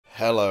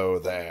Hello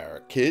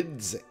there,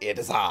 kids. It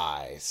is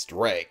I,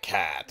 Stray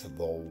Cat,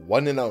 the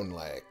one and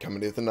only,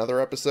 coming with another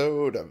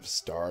episode of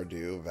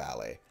Stardew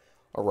Valley.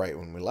 Alright,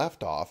 when we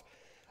left off,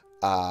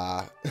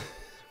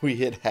 we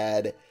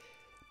had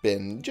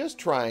been just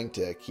trying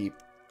to keep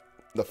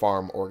the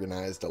farm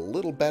organized a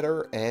little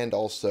better and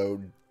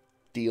also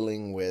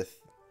dealing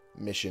with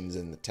missions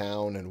in the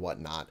town and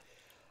whatnot.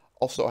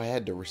 Also, I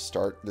had to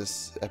restart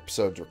this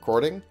episode's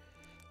recording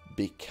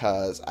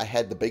because I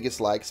had the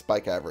biggest lag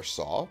spike I ever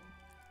saw.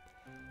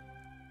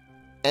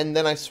 And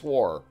then I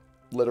swore,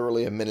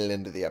 literally a minute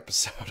into the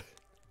episode.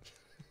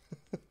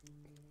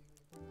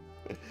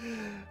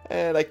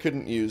 And I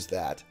couldn't use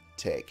that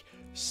take.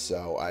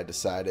 So I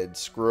decided,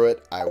 screw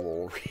it, I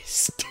will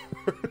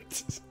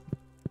restart.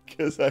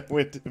 Because I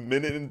went a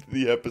minute into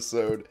the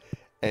episode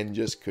and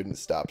just couldn't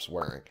stop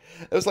swearing.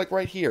 It was like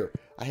right here.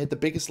 I had the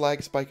biggest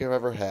lag spike I've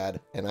ever had,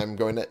 and I'm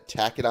going to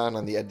tack it on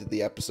the end of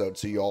the episode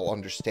so you all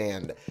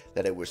understand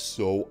that it was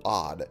so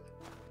odd.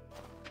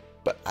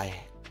 But I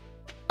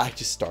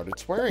just started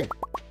swearing.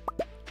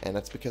 And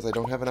that's because I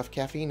don't have enough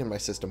caffeine in my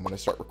system when I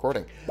start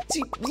recording.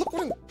 See, look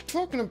what I'm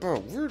talking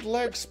about. Weird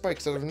lag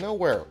spikes out of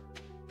nowhere.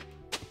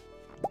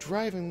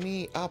 Driving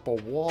me up a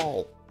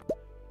wall.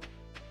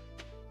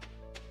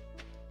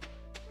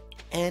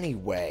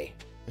 Anyway.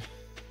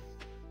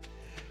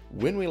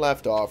 When we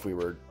left off, we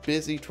were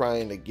busy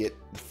trying to get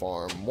the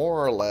farm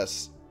more or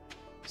less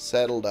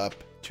settled up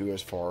to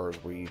as far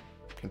as we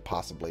can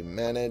possibly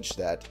manage.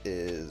 That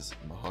is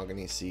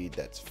mahogany seed.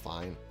 That's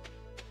fine.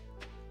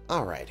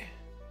 Alright.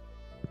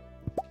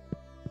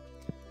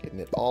 Getting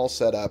it all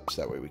set up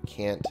so that way we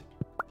can't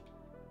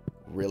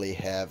really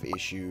have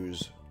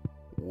issues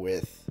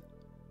with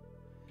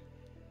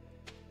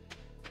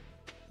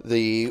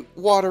the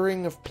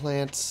watering of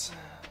plants.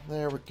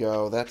 There we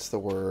go. That's the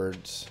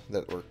words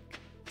that were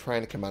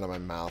trying to come out of my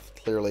mouth.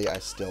 Clearly, I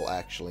still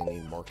actually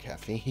need more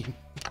caffeine.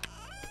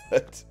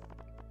 But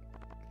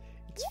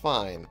it's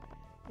fine.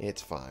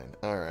 It's fine.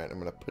 Alright, I'm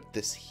going to put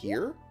this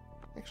here.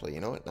 Actually, you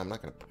know what? I'm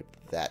not going to put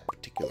that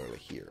particularly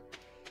here.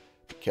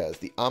 Because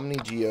the Omni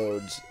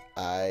Geodes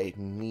I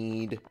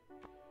need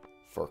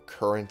for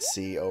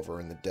currency over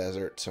in the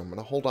desert. So I'm going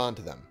to hold on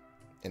to them.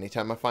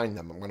 Anytime I find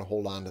them, I'm going to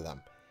hold on to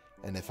them.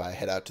 And if I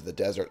head out to the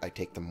desert, I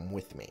take them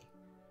with me.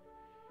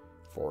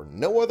 For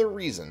no other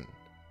reason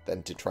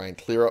than to try and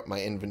clear up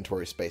my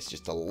inventory space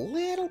just a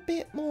little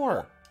bit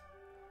more.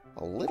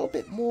 A little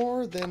bit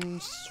more than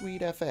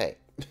sweet FA.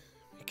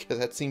 Because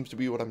that seems to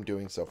be what I'm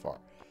doing so far.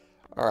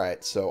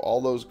 Alright, so all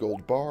those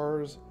gold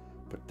bars,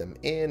 put them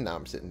in. Now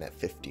I'm sitting at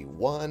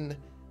 51.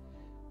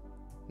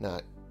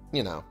 Not,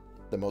 you know,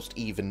 the most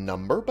even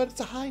number, but it's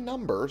a high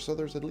number, so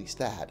there's at least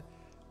that.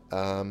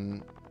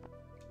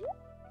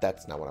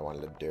 That's not what I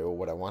wanted to do.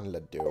 What I wanted to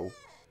do...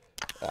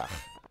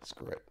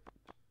 screw it.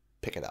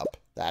 Pick it up.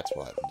 That's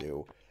what I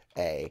do.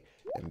 A,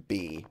 and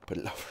B, put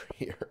it over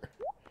here.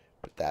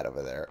 Put that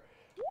over there.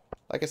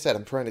 Like I said,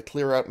 I'm trying to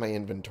clear out my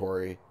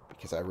inventory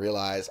because I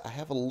realize I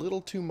have a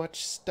little too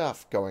much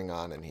stuff going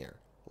on in here.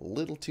 A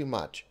little too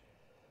much.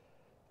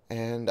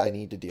 And I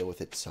need to deal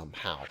with it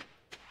somehow.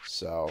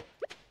 So,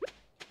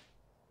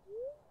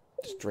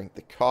 just drink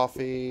the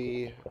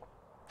coffee.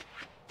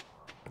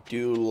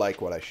 Do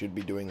like what I should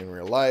be doing in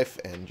real life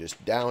and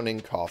just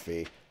downing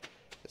coffee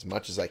as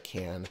much as I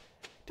can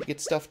to get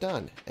stuff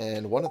done.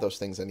 And one of those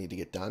things I need to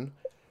get done,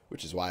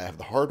 which is why I have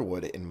the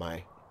hardwood in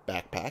my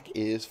backpack,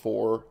 is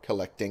for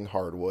collecting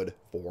hardwood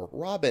for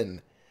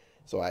Robin.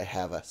 So I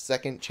have a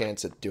second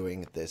chance at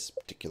doing this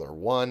particular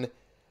one.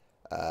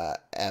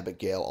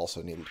 Abigail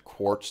also needed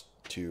quartz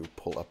to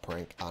pull a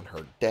prank on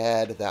her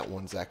dad. That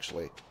one's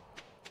actually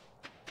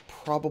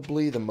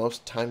probably the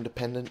most time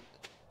dependent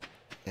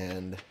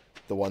and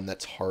the one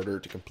that's harder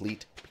to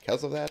complete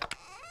because of that.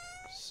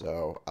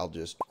 So I'll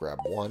just grab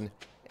one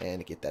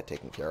and get that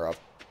taken care of.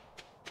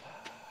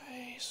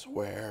 I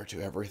swear to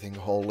everything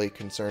holy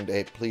concerned,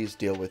 Abe, please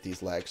deal with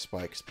these lag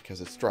spikes because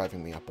it's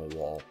driving me up a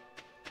wall.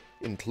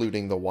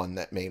 Including the one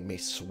that made me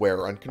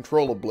swear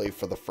uncontrollably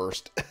for the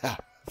first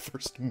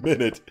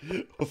minute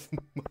of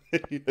my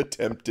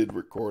attempted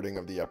recording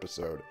of the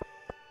episode.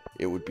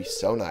 It would be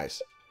so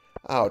nice.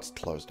 Oh, it's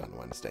closed on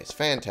Wednesdays.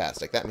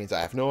 Fantastic. That means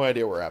I have no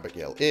idea where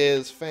Abigail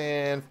is.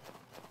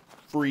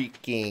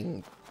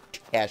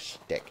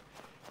 Fan-freaking-tastic.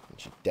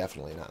 And she's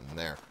definitely not in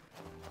there.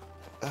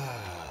 I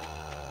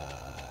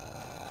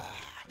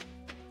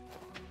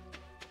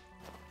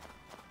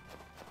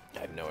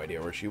have no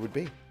idea where she would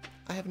be.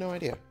 I have no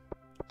idea.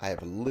 I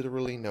have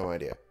literally no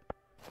idea.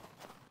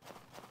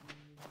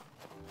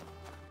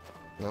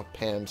 Well,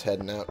 Pam's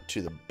heading out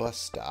to the bus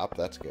stop.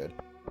 That's good.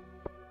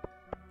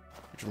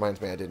 Which reminds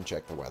me I didn't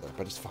check the weather,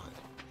 but it's fine.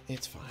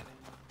 It's fine.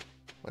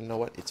 Well, you know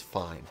what? It's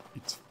fine.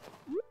 It's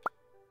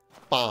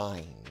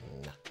fine.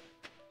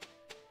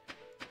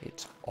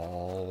 It's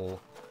all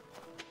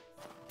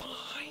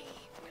fine.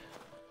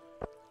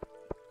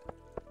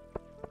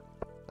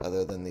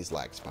 Other than these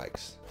lag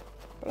spikes.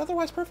 But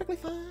otherwise perfectly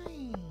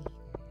fine.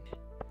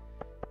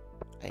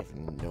 I have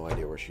no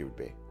idea where she would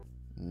be.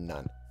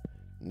 None.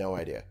 No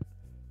idea.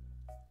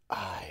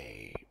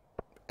 I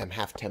am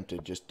half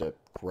tempted just to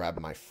grab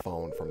my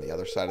phone from the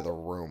other side of the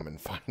room and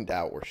find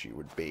out where she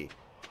would be.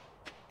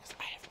 Because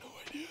I have no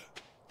idea.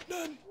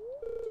 None.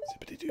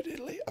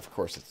 Zippity-doo-diddly. Of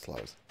course it's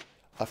closed.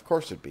 Of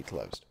course it'd be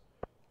closed.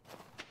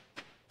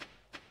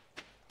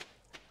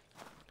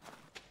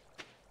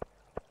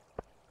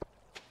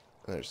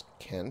 There's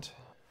Kent.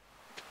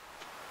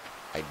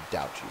 I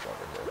doubt she's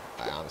over here.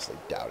 I honestly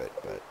doubt it,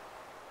 but...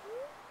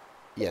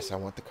 Yes, I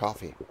want the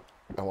coffee.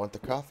 I want the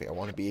coffee. I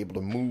want to be able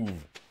to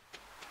move.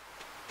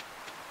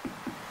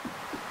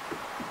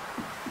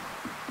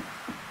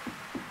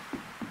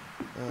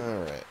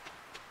 Alright.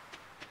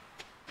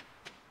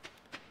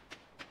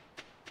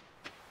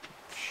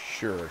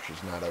 Sure,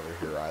 she's not over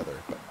here either,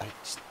 but I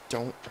just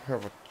don't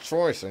have a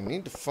choice. I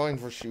need to find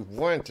where she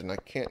went, and I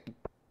can't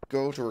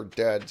go to her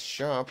dad's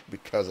shop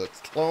because it's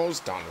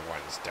closed on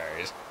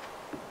Wednesdays.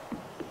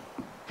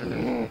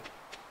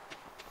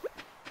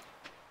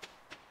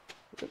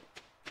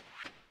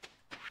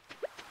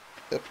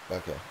 Yep,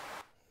 okay.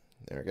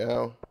 There we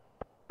go.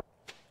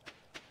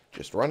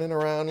 Just running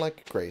around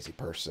like a crazy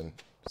person.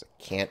 Because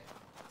I can't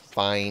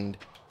find...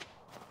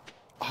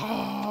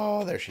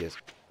 Oh, there she is.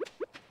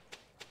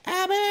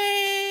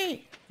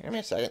 Abby! Give me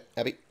a second.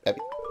 Abby, Abby.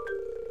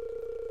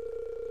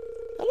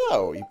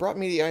 Hello, you brought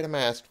me the item I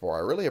asked for. I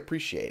really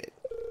appreciate it.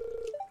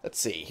 Let's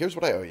see, here's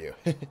what I owe you.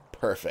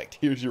 Perfect.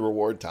 Here's your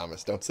reward,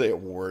 Thomas. Don't say a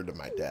word to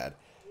my dad.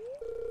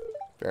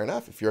 Fair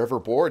enough. If you're ever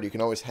bored, you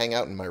can always hang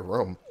out in my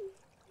room.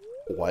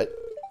 What?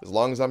 As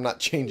long as I'm not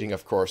changing,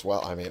 of course.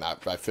 Well, I mean, I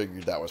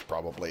figured that was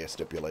probably a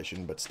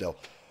stipulation, but still.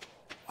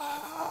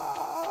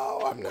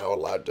 Wow, I'm now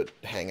allowed to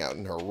hang out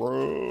in her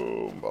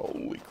room.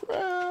 Holy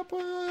crap.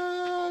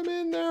 I'm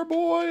in there,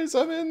 boys.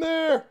 I'm in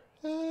there.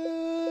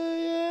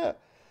 Yeah.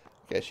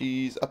 Okay,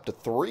 she's up to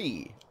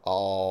 3.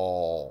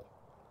 Oh.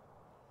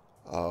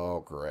 Oh,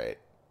 great.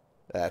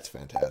 That's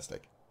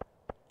fantastic.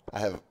 I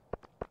have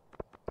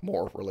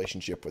more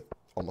relationship with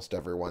almost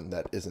everyone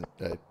that isn't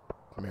a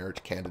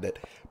marriage candidate.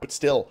 But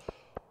still,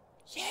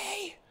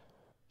 yay!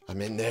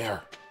 I'm in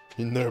there.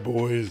 In there,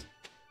 boys.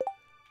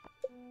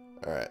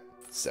 Alright,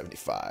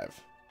 75.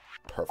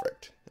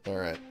 Perfect.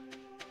 Alright.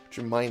 Which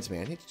reminds me,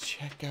 I need to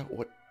check out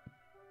what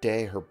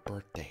day her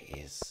birthday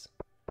is.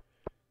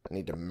 I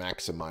need to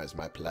maximize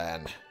my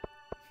plan.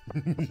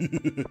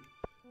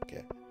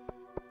 Okay.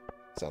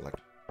 Sound like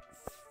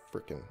a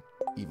freaking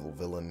evil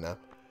villain now.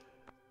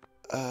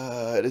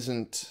 It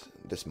isn't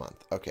this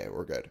month. Okay,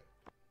 we're good.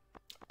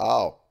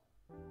 Oh.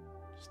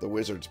 It's the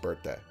wizard's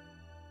birthday.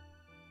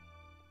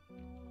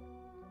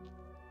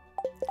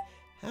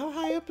 How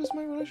high up is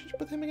my relationship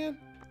with him again?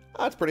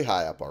 Oh, it's pretty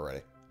high up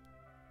already.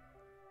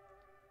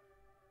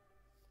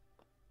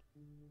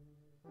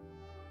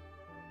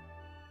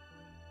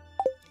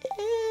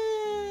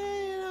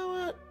 You know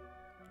what?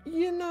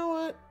 You know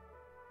what?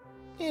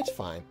 It's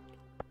fine.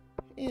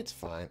 It's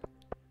fine.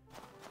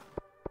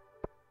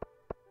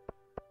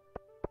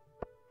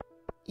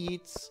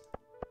 It's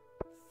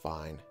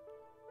fine.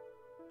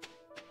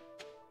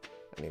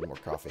 I need more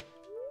coffee.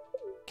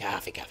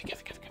 Coffee, coffee,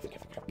 coffee, coffee, coffee,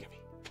 coffee, coffee, coffee.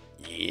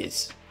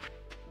 Yes.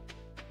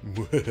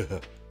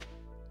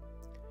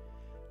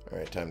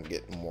 Alright, time to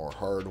get more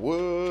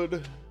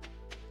hardwood.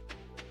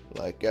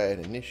 Like I had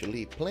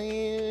initially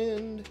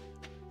planned.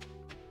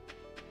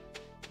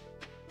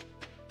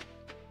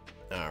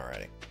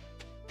 Alrighty.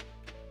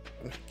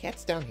 My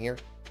cat's down here.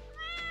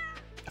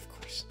 Of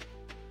course.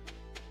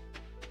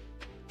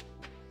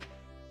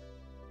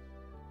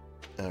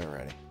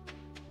 Alrighty.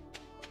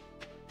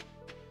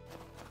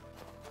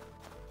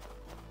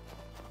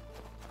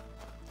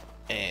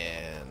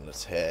 And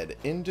let's head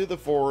into the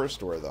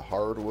forest where the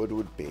hardwood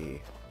would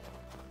be.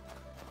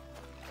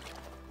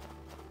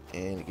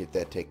 And get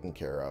that taken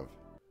care of.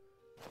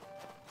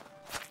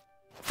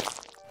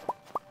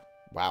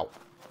 Wow.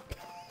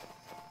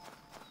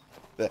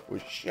 That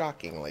was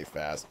shockingly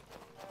fast.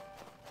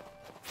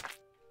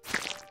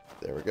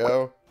 There we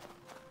go.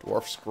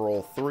 Dwarf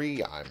Scroll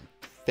 3. I'm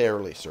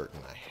fairly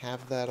certain I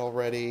have that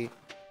already.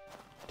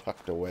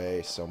 Tucked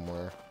away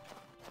somewhere.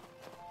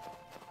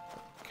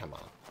 Come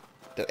on.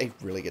 Did I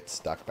really get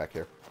stuck back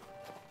here?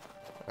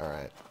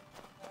 Alright.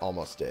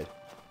 Almost did.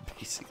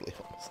 Basically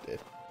almost did.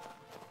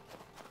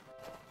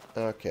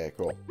 Okay,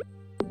 cool.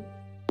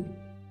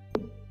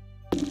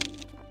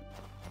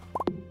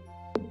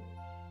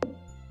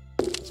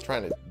 I was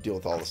trying to deal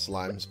with all the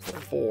slimes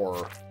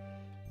before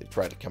they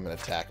tried to come and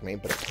attack me,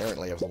 but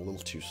apparently I was a little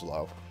too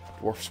slow.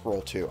 Dwarf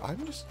Scroll 2.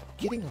 I'm just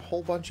getting a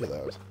whole bunch of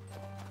those.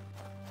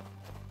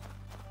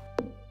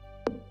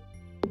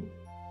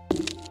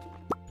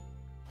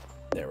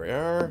 There we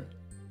are.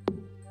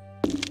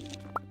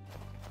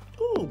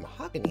 Ooh,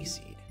 mahogany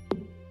seed.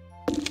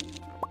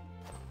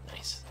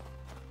 Nice.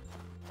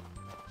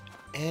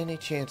 Any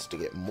chance to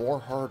get more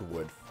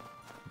hardwood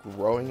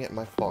growing at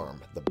my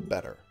farm, the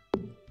better.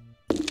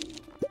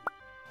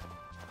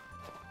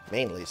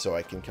 Mainly so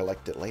I can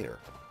collect it later.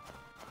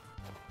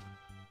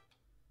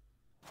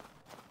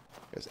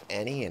 There's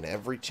any and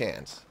every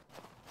chance.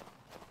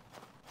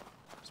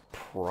 It's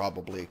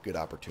probably a good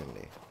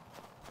opportunity.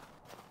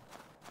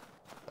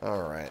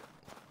 Alright.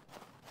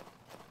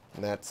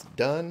 And that's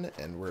done,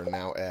 and we're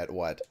now at,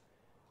 what?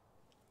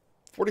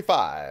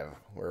 45.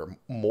 We're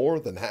more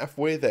than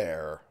halfway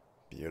there.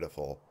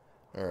 Beautiful.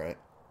 Alright.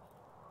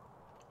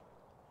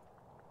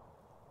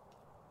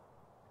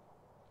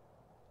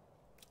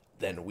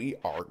 Then we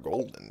are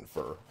golden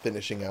for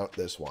finishing out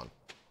this one.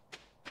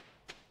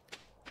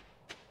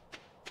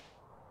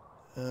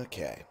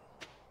 Okay.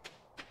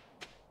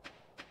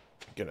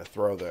 Gonna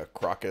throw the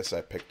crocus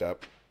I picked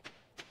up.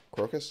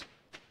 Crocus?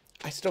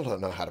 I still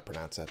don't know how to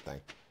pronounce that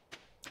thing.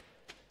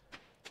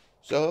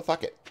 So,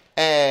 fuck it.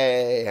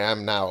 Hey,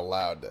 I'm now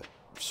allowed to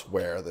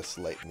swear this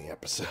late in the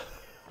episode.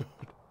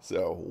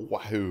 So,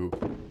 wahoo.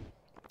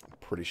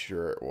 Pretty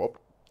sure... Whoop,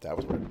 that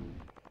was weird.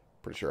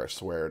 Pretty sure I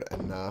sweared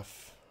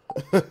enough.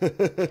 Well,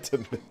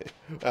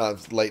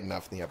 it's late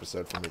enough in the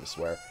episode for me to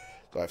swear.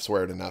 So I've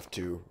sweared enough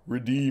to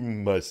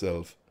redeem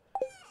myself.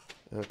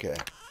 Okay.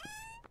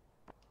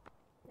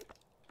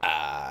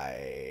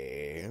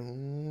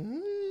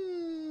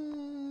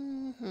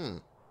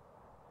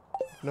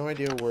 No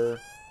idea where...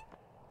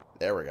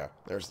 There we go.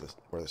 There's this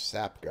where the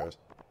sap goes.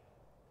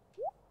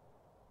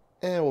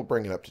 And we'll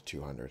bring it up to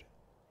 200.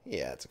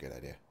 Yeah, that's a good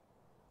idea.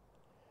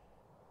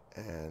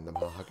 And the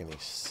mahogany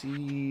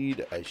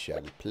seed I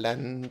shall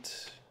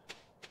plant.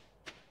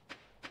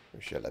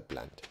 Where shall I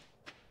plant?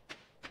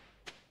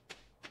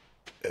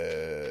 Here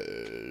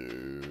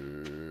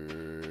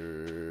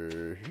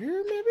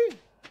maybe?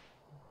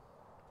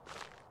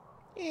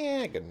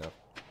 Yeah, good enough.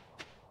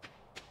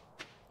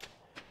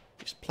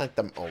 Just plant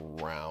them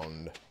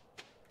around.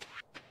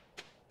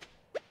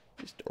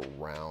 Just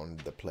around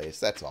the place,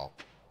 that's all.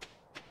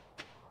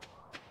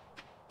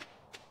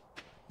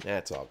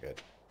 That's all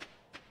good.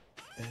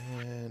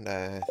 And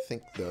I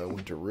think the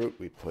winter root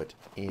we put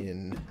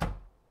in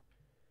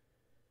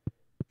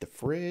the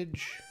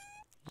fridge.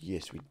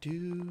 Yes, we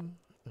do.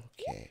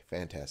 Okay,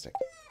 fantastic.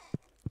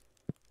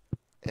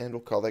 And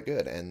we'll call that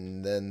good.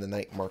 And then the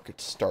night market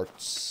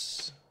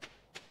starts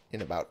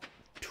in about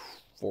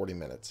 40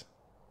 minutes.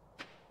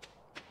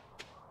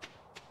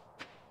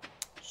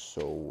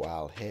 So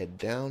I'll head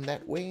down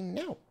that way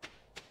now.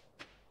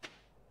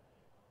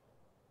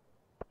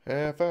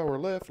 Half hour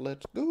left,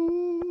 let's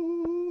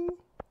go.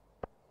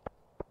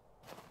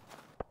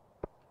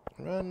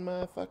 Run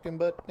my fucking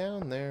butt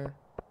down there.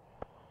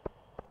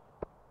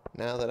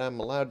 Now that I'm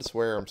allowed to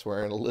swear, I'm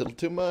swearing a little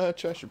too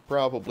much. I should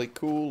probably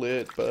cool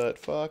it, but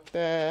fuck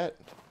that.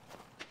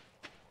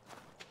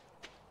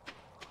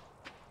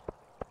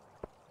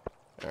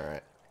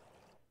 Alright.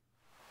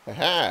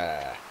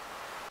 Aha!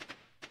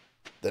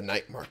 The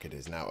night market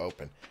is now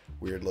open.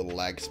 Weird little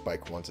lag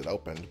spike once it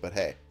opened, but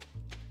hey.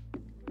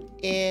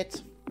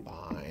 It's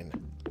fine.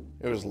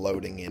 It was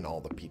loading in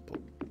all the people.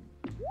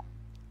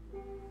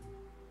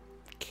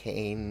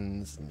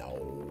 Canes?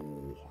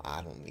 No.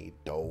 I don't need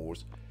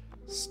those.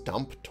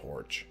 Stump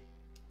torch.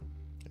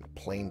 And a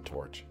plain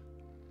torch.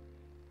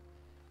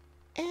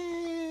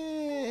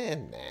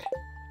 And nah.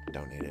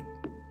 Don't need it.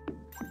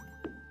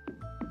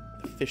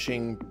 The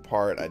fishing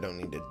part I don't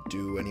need to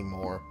do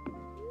anymore.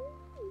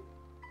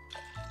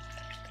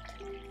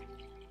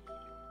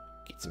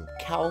 Get some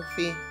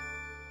coffee.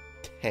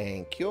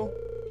 Thank you.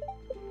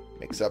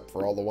 Makes up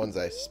for all the ones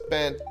I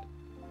spent.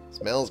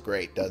 Smells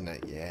great, doesn't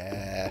it?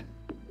 Yeah.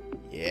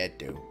 Yeah, it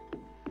do.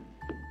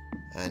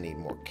 I need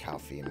more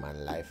coffee in my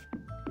life.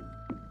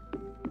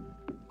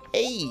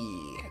 Hey!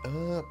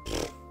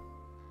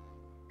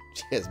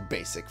 Just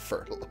basic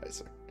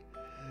fertilizer.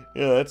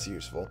 Yeah, that's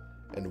useful.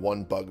 And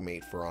 1 bug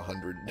meat for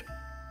 100.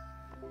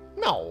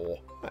 No,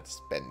 not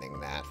spending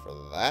that for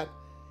that.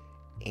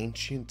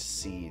 Ancient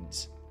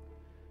seeds.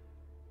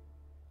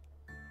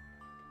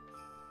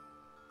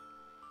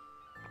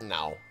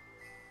 No.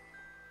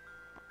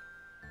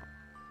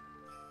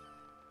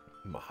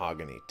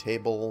 Mahogany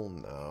table,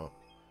 no.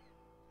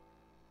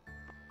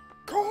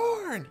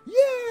 Corn!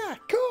 Yeah,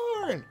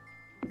 corn!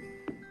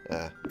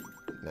 Nah.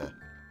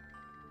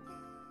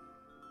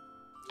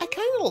 I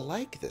kind of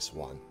like this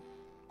one.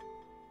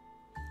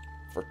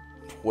 For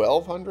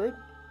 1,200?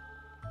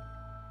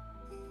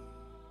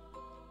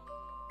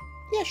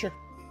 Yeah, sure.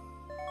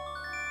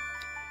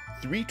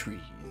 3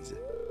 trees.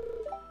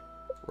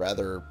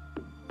 Rather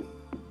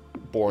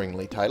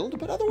boringly titled,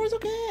 but otherwise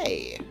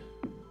okay.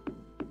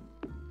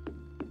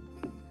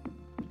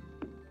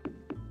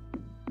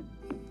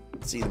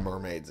 See the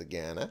mermaids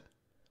again, huh?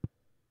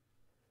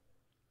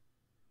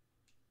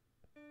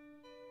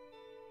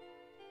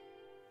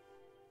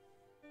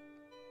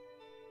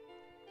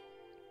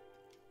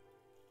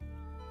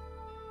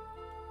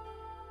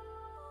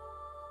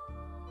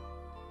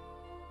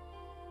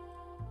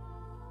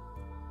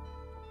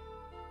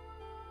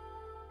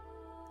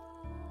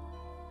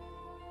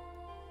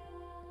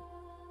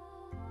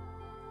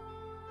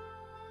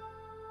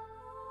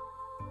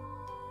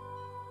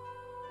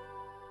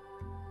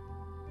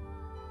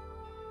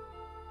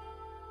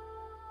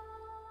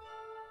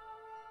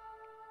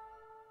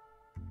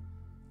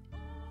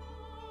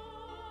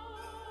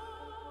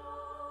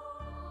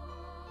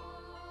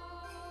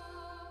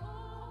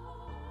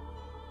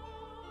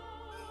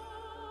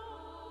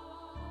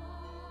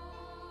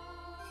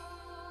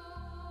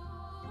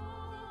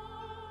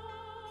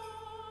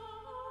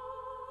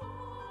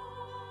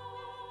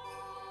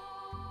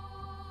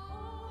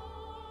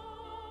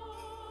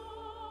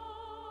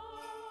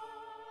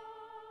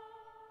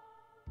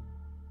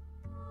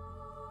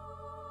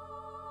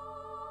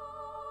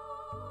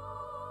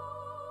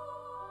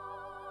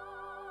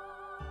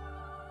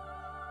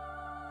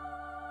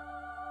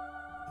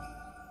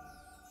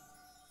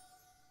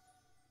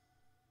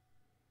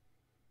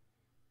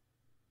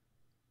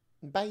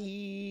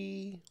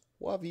 Bye.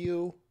 Love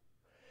you.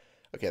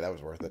 Okay, that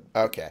was worth it.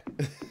 Okay.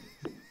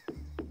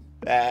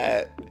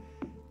 That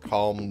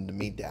calmed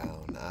me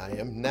down. I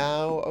am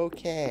now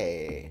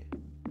okay.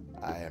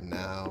 I am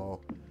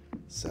now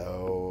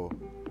so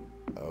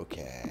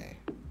okay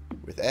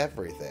with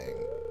everything.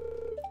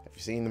 Have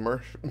you seen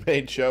the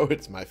Mermaid Show?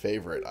 It's my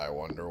favorite. I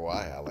wonder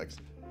why, Alex.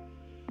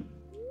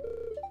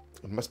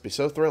 It must be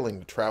so thrilling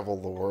to travel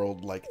the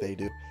world like they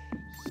do.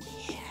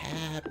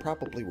 Yeah, it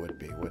probably would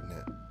be, wouldn't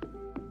it?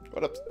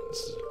 What up?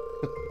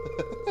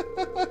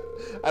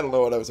 I don't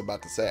know what I was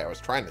about to say. I was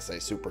trying to say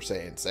Super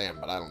Saiyan Sam,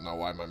 but I don't know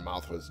why my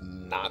mouth was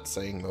not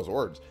saying those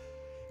words.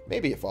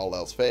 Maybe if all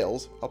else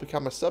fails, I'll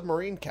become a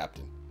submarine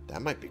captain.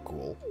 That might be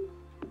cool.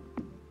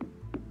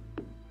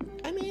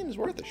 I mean, it's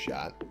worth a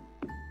shot.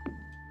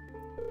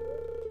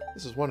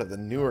 This is one of the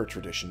newer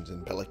traditions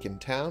in Pelican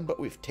Town, but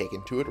we've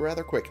taken to it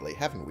rather quickly,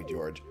 haven't we,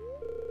 George?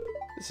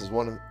 This is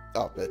one of...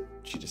 Oh, but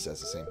she just says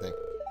the same thing.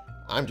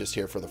 I'm just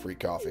here for the free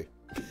coffee.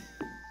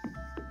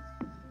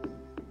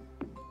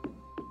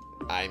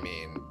 I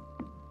mean...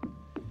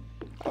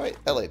 Oh, wait,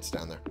 Elliot's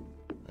down there.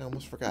 I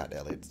almost forgot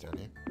Elliot's down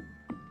here.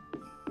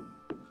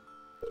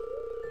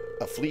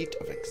 A fleet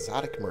of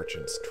exotic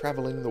merchants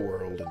traveling the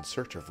world in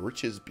search of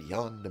riches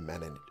beyond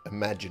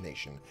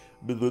imagination.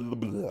 Blah, blah,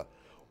 blah, blah.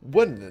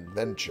 What an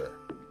adventure.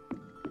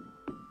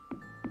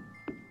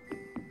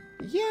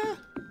 Yeah.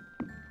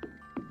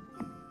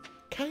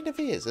 Kind of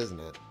is, isn't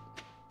it?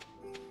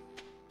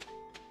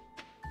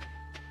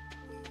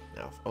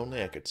 Now, if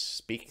only I could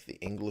speak the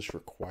English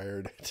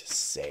required to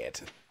say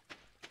it.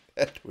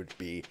 That would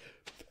be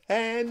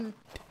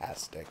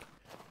fantastic.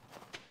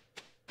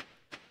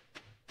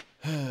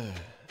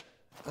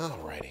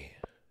 Alrighty.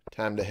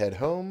 Time to head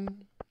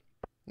home,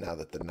 now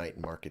that the night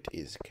market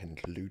is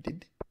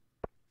concluded.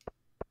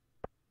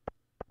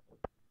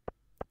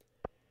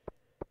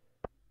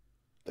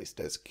 At least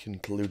as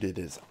concluded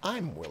as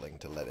I'm willing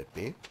to let it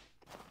be.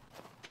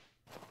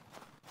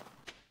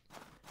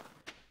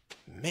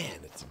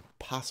 Man, it's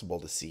impossible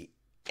to see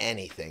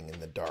anything in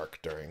the dark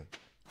during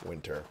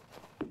winter,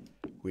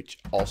 which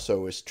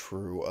also is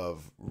true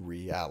of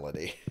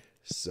reality,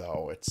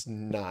 so it's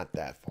not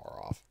that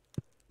far off.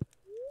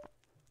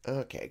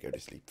 Okay, go to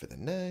sleep for the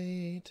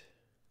night.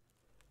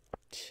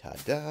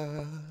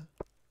 Ta-da!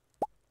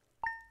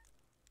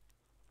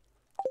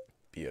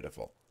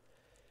 Beautiful.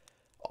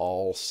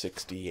 All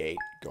 68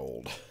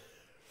 gold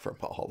from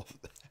all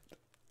of that.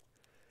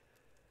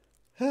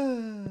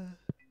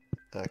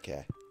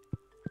 Okay.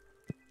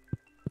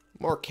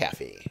 More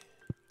cafe.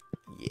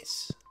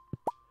 Yes.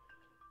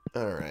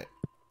 Alright.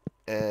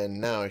 And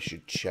now I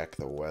should check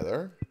the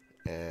weather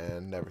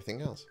and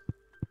everything else.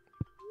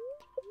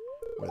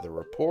 Weather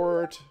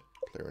report.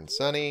 Clear and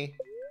sunny.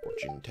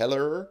 Fortune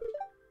teller.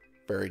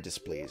 Very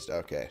displeased.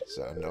 Okay,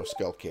 so no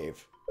Skull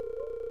Cave.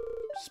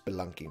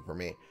 Spelunking for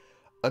me.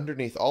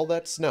 Underneath all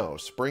that snow,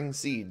 spring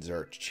seeds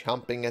are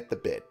chomping at the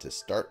bit to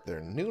start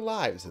their new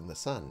lives in the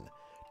sun.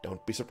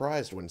 Don't be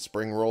surprised when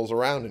spring rolls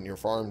around and your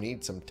farm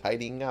needs some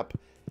tidying up.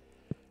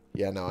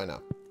 Yeah, no, I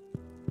know.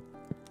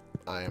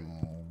 I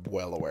am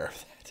well aware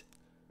of that.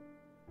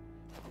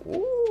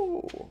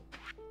 Ooh.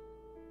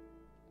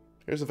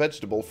 Here's a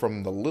vegetable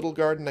from the little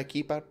garden I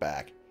keep out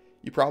back.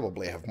 You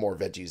probably have more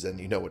veggies than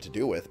you know what to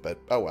do with, but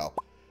oh well.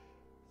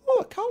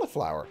 Oh, a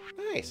cauliflower.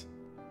 Nice.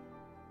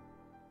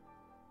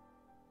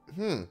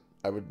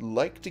 I would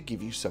like to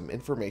give you some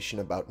information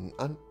about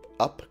an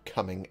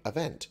upcoming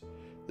event.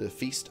 The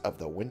Feast of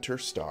the Winter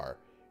Star.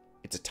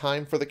 It's a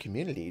time for the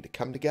community to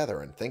come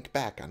together and think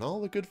back on all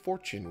the good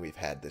fortune we've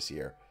had this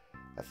year.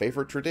 A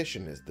favorite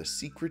tradition is the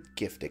secret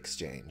gift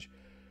exchange,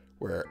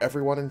 where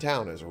everyone in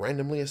town is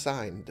randomly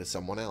assigned to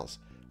someone else.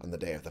 On the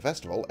day of the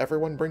festival,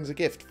 everyone brings a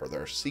gift for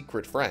their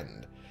secret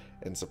friend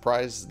and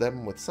surprises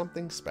them with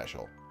something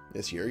special.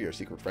 This year, your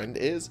secret friend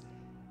is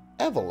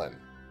Evelyn.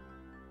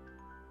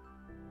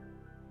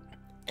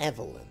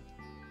 Evelyn.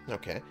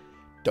 Okay.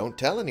 Don't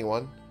tell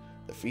anyone.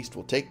 The feast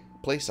will take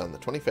place on the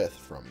 25th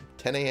from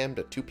 10 a.m.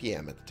 to 2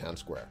 p.m. at the town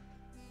square.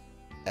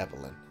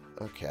 Evelyn.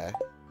 Okay.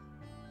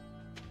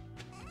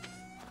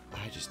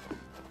 I just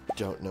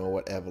don't know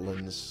what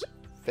Evelyn's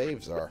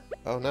faves are.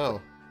 Oh no.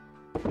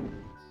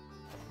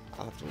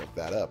 I'll have to look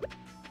that up.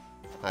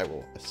 I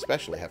will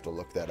especially have to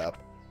look that up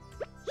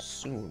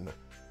soon.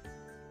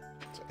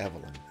 It's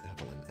Evelyn.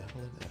 Evelyn.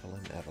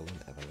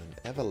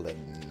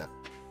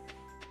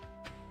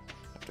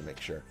 Have to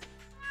make sure.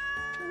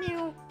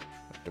 Meow.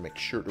 Have to make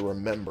sure to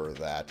remember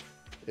that,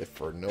 if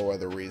for no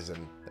other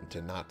reason than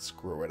to not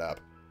screw it up.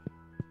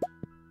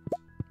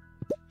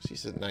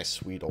 She's a nice,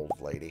 sweet old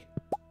lady.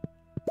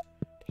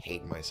 I'd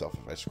hate myself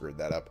if I screwed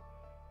that up.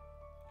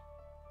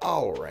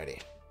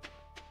 Alrighty.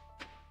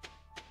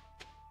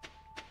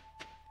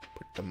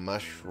 Put the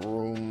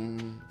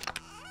mushroom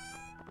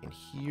in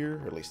here,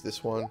 or at least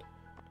this one.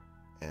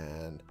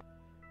 And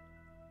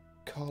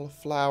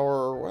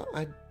cauliflower. Well,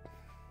 I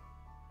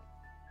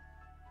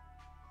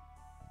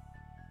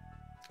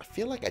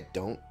feel like I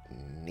don't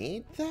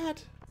need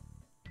that.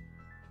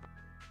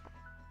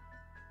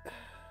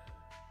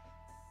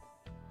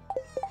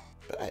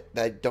 But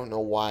I don't know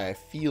why I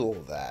feel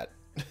that.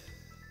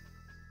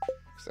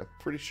 'Cause I'm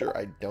pretty sure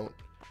I don't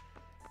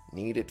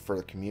need it for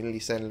the community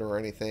center or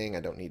anything. I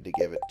don't need to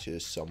give it to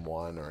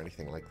someone or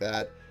anything like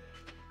that.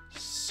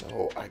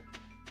 So I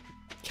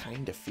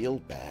kind of feel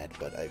bad,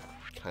 but I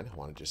kind of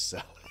want to just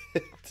sell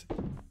it.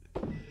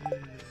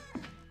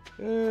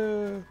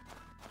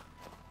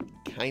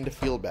 Kind of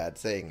feel bad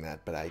saying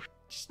that, but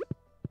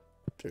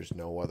there's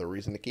no other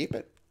reason to keep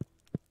it.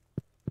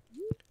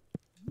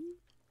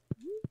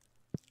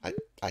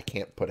 I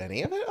can't put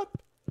any of it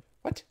up?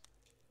 What?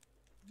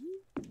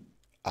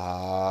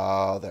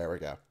 Oh, there we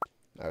go.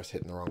 I was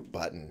hitting the wrong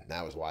button.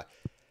 That was why.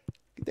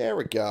 There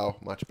we go.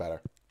 Much better.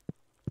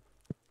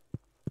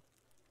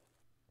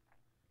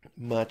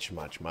 Much,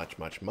 much, much,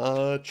 much,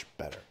 much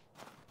better.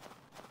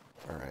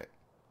 Alright.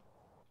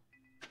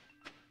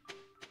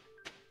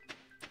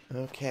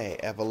 Okay,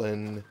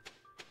 Evelyn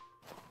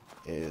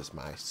is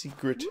my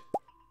secret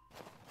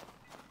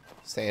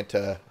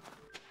Santa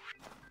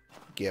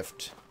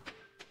gift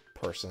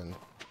person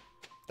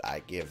I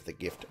give the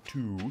gift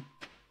to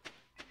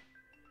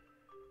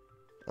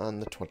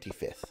on the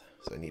 25th.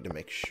 So I need to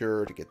make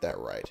sure to get that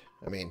right.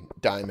 I mean,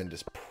 diamond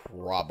is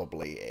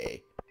probably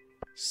a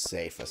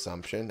safe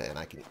assumption, and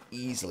I can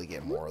easily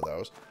get more of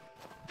those.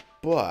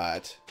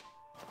 But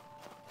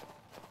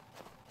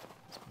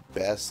it's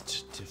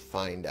best to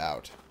find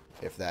out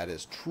if that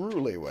is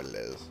truly what it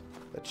is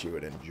that she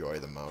would enjoy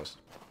the most.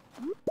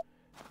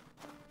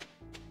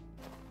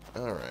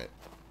 Alright.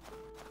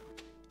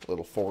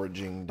 Little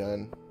foraging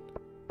done.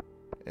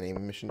 Any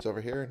missions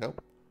over here?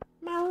 Nope.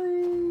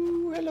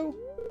 Maru! Hello!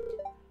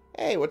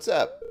 Hey, what's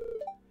up?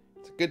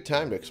 It's a good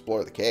time to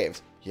explore the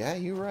caves. Yeah,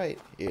 you're right.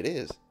 It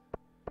is.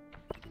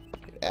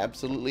 It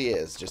absolutely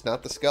is. Just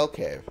not the skull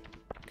cave.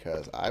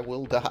 Because I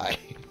will die.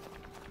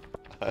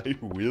 I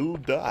will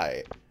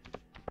die.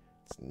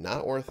 It's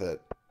not worth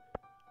it.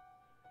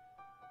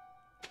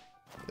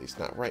 At least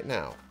not right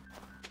now.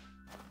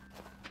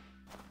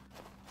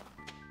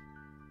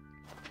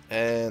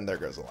 And there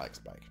goes the lag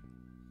spike.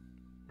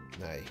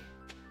 Nay.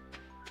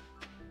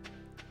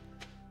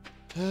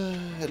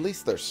 At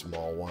least they're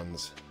small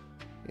ones.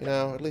 You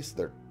know, at least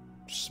they're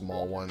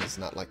small ones,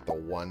 not like the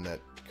one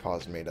that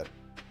caused me to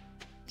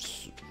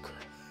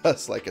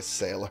cuss like a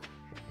sailor.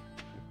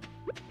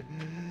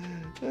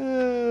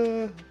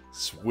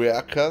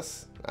 Swear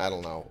cuss? I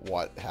don't know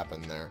what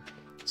happened there.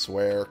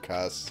 Swear,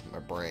 cuss, my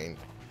brain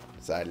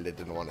decided it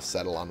didn't want to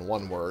settle on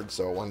one word,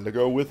 so I wanted to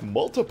go with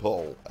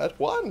multiple at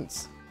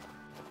once.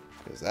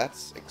 Because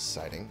that's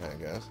exciting, I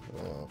guess.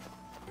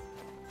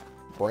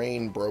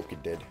 Brain broke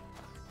it did.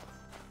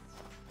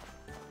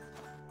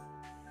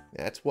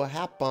 That's what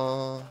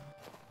happened.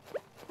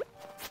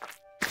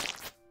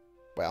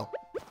 Well,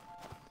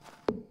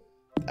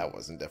 that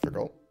wasn't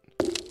difficult.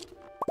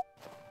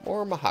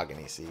 More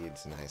mahogany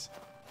seeds. Nice.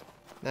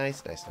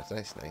 Nice, nice, nice,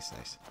 nice, nice,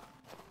 nice.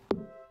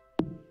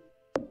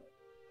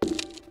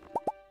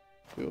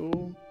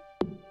 Cool.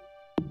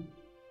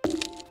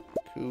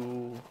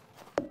 Cool.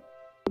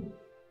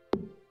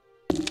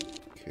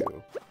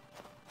 Cool.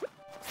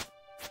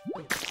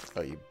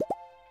 Oh, you...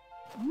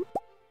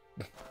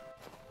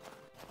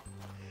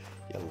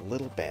 you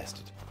little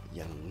bastard.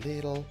 You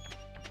little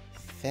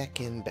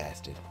feckin'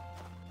 bastard.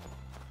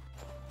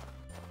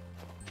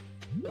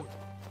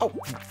 Oh,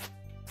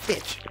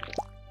 bitch.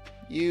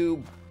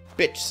 You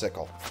bitch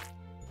sickle.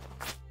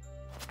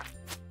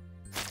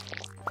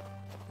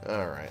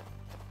 Alright.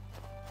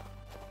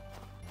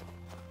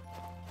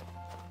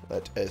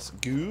 Let us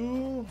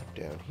go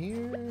down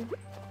here.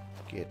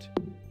 Get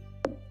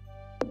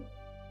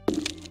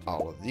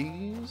all of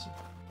these.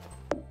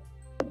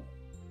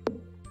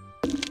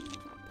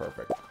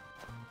 Perfect.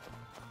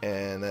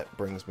 And that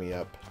brings me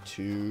up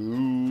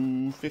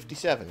to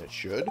 57. It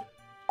should.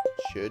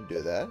 Should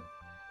do that.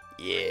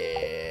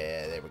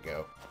 Yeah, there we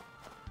go.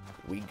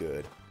 We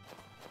good.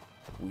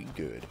 We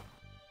good.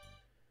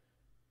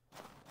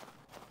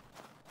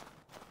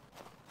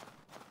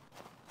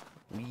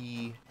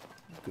 We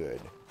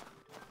good.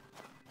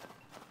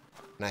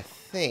 And I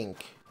think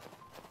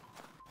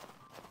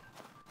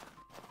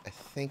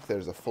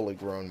there's a fully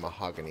grown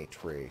mahogany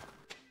tree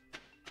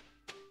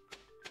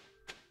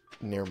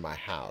near my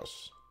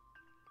house.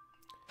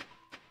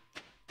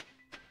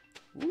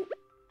 Ooh.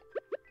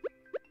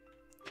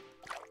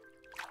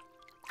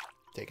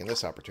 Taking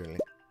this opportunity.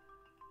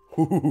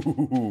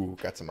 Ooh,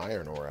 got some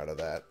iron ore out of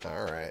that.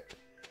 Alright.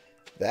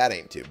 That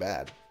ain't too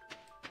bad.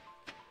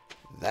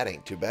 That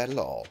ain't too bad at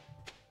all.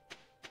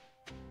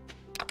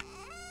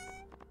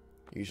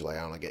 Usually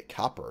I only get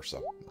copper,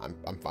 so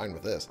I'm fine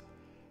with this.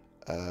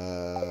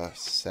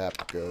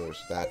 Sap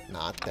goes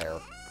not there.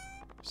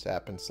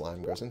 Sap and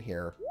slime goes in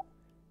here.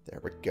 There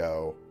we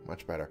go.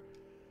 Much better.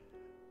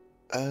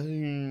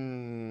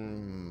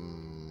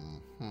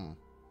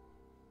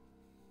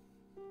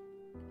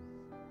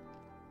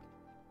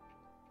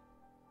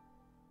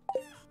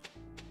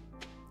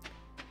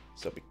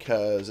 So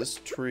because this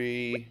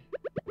tree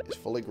is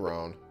fully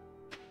grown,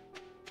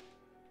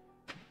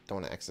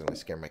 don't want to accidentally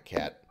scare my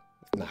cat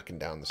with knocking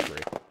down this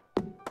tree.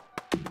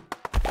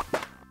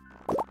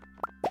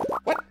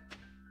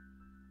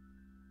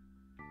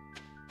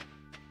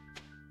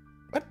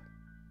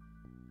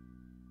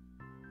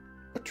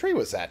 tree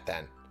was that,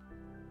 then?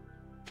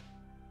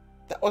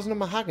 That wasn't a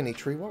mahogany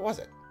tree. What was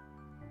it?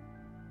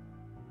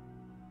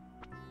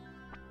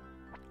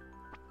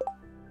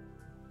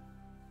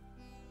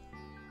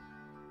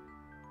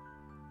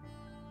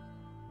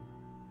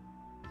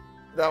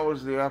 That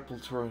was the apple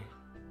tree.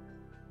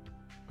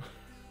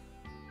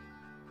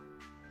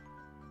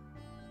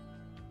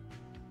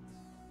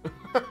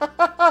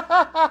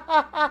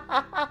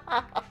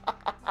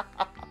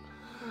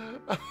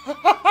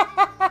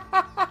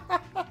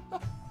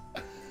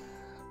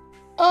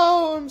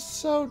 Oh, I'm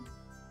so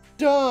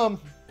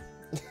dumb.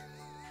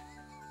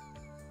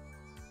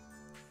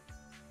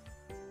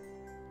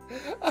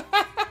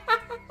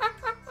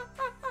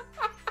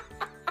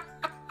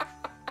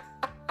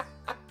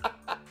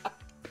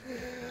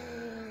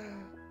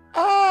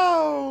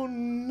 Oh,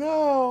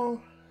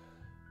 no.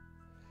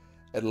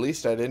 At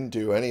least I didn't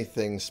do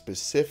anything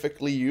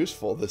specifically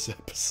useful this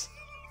episode.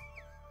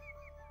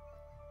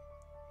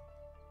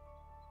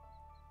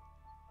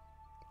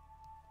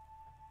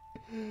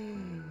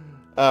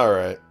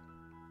 Alright.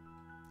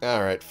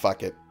 Alright,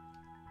 fuck it.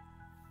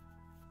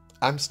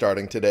 I'm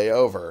starting today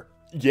over.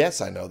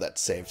 Yes, I know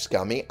that's save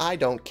scummy. I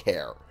don't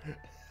care.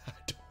 I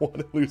don't want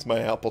to lose my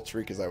apple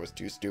tree because I was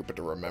too stupid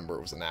to remember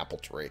it was an apple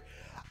tree.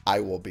 I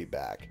will be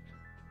back.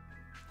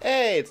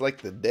 Hey, it's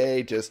like the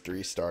day just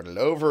restarted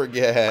over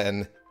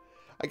again.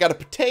 I got a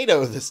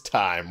potato this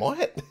time.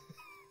 What?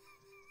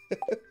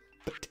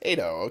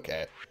 Potato,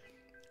 okay.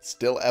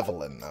 Still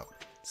Evelyn, though.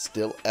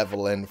 Still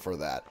Evelyn for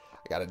that.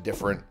 I got a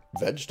different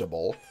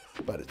vegetable,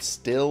 but it's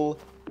still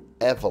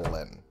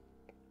Evelyn.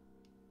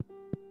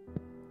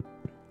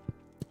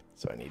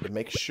 So I need to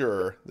make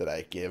sure that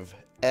I give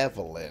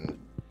Evelyn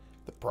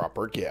the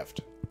proper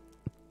gift.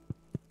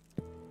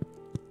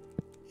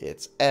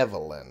 It's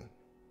Evelyn.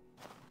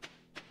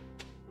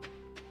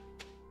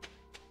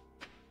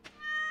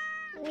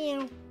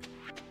 Meow.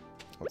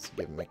 Let's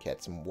give my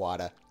cat some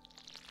water.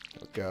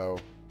 I'll go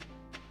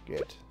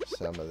get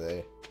some of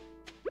the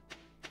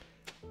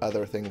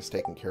other things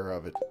taken care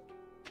of. It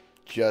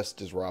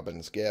just as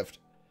Robin's gift.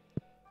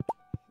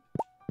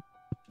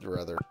 Or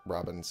other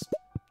Robin's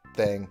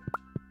thing.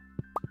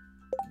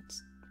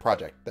 It's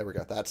project. There we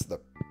go. That's the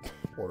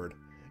word.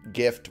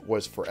 Gift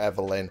was for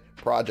Evelyn.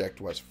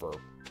 Project was for...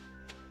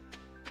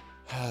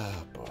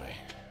 Oh, boy.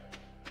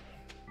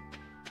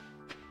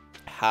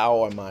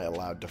 How am I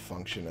allowed to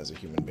function as a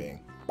human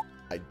being?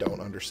 I don't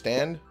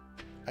understand.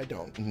 I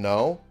don't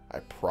know. I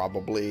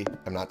probably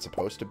am not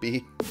supposed to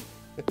be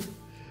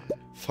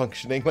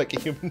functioning like a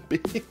human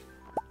being.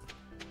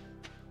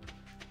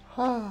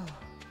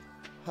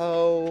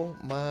 Oh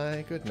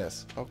my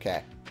goodness.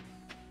 Okay.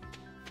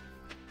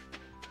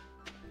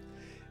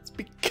 It's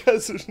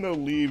because there's no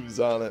leaves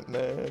on it,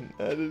 man.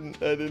 I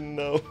didn't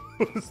know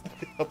it was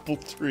the apple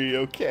tree,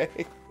 okay?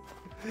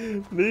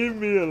 Leave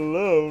me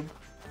alone.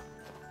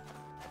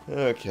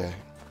 Okay.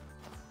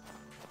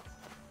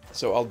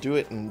 So I'll do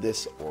it in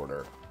this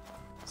order,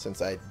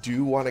 since I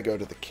do want to go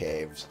to the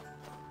caves.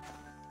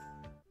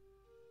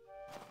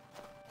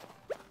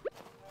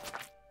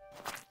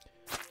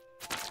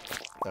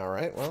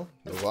 Alright, well,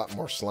 there's a lot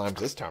more slimes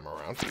this time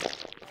around.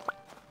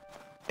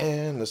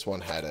 And this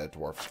one had a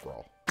dwarf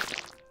scroll.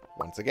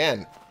 Once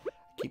again,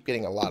 I keep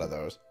getting a lot of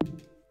those.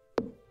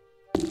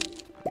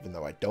 Even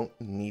though I don't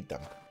need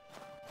them.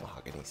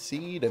 Mahogany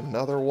seed,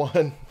 another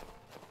one.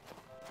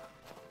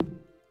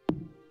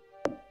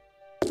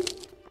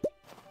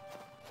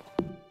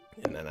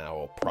 And then I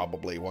will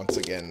probably once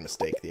again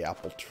mistake the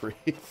apple tree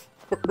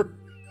for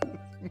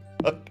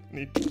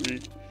mahogany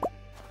tree.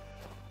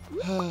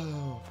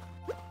 Oh,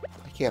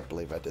 I can't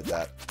believe I did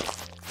that.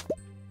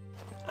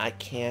 I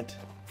can't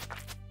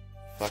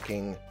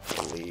fucking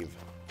believe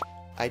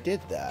I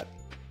did that.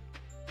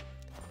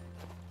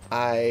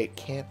 I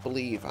can't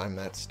believe I'm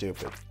that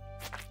stupid.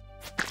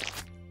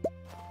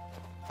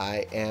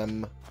 I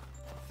am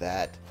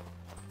that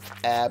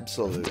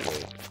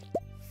absolutely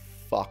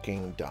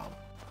fucking dumb.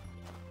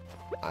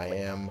 I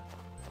am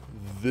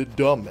the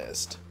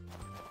dumbest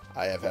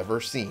I have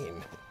ever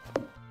seen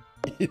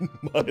in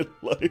my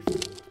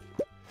life.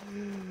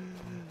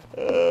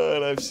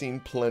 And I've seen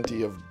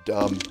plenty of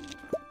dumb.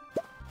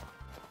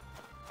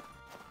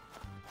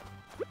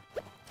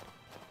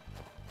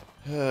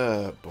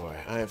 Oh boy,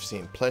 I have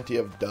seen plenty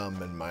of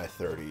dumb in my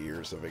 30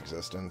 years of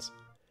existence.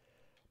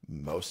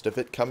 Most of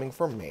it coming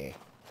from me,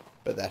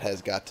 but that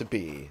has got to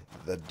be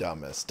the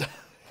dumbest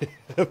I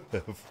have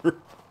ever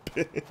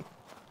been.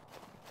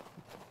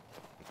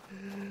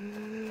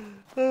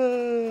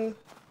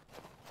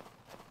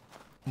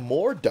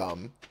 More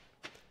dumb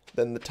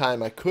than the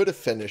time I could have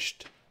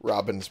finished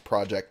Robin's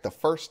project the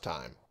first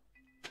time.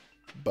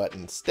 But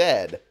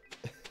instead,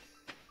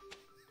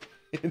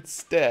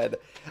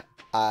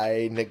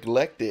 I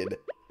neglected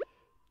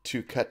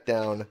to cut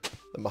down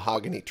the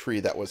mahogany tree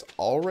that was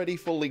already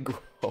fully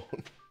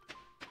grown.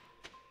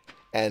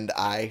 And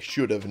I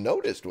should have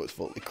noticed was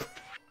fully grown.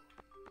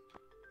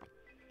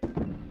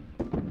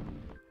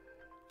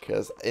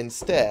 Because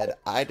instead,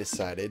 I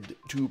decided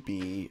to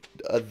be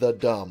the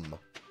dumb.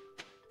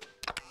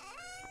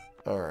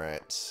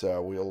 Alright,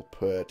 so we'll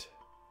put...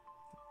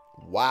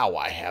 Wow,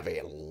 I have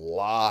a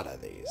lot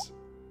of these.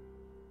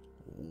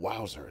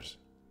 Wowzers.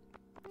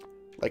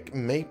 Like,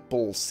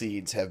 maple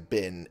seeds have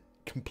been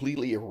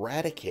completely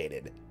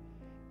eradicated.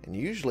 And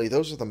usually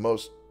those are the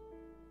most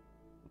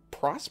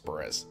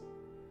prosperous.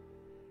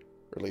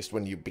 Or at least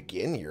when you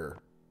begin your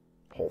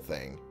whole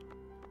thing.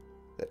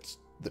 That's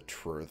the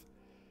truth.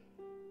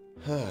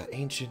 Huh,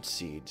 ancient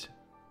seeds.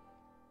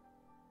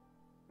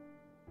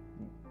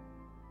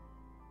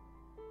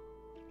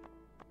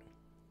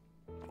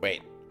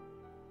 Wait.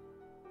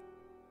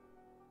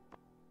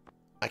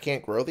 I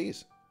can't grow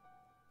these?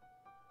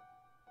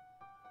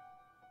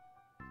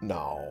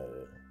 No.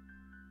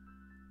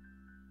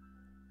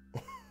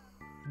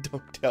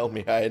 Don't tell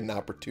me I had an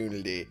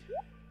opportunity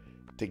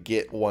to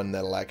get one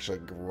that'll actually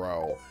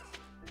grow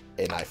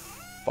and I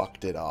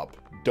fucked it up.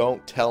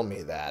 Don't tell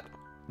me that.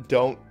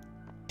 Don't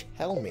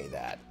tell me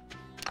that.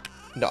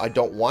 No, I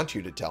don't want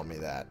you to tell me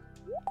that.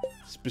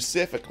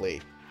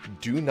 Specifically,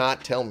 do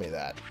not tell me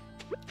that.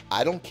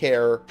 I don't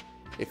care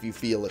if you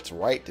feel it's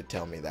right to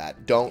tell me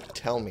that. Don't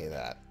tell me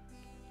that.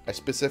 I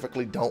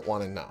specifically don't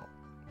want to know.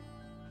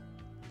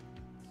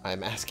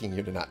 I'm asking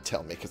you to not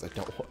tell me because I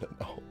don't want to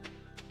know.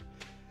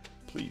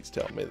 Please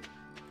tell me.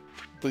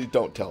 Please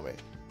don't tell me.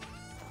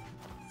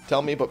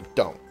 Tell me, but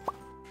don't.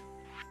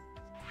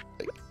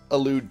 Like,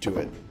 allude to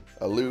it.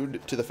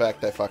 Allude to the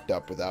fact I fucked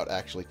up without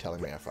actually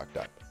telling me I fucked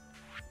up.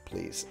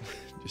 Please.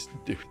 Just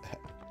do that.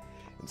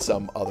 In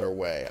some other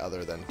way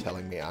other than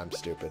telling me I'm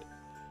stupid.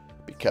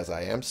 Because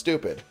I am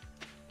stupid.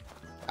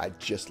 I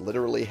just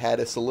literally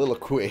had a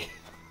soliloquy.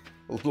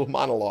 A little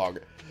monologue.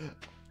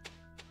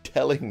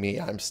 Telling me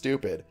I'm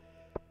stupid.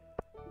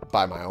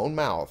 By my own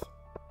mouth.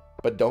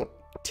 But don't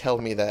tell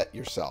me that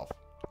yourself.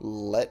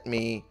 Let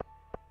me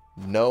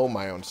know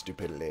my own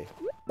stupidity.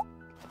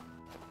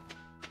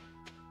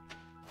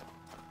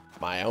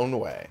 My own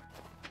way.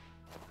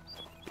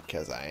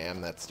 Because I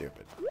am that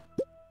stupid.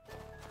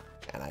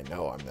 And I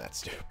know I'm that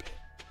stupid.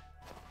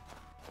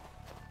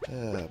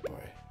 Oh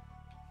boy.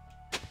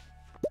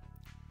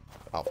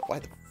 Oh, why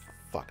the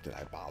fuck did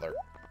I bother?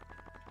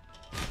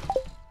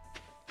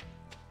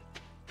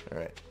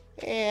 Alright.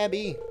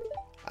 Abby!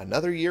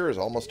 Another year is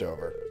almost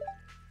over.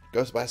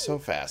 Goes by so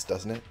fast,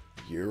 doesn't it?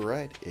 You're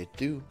right, it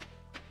do.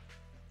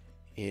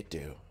 It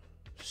do.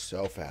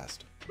 So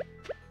fast.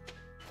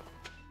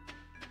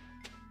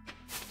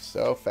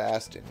 So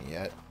fast, and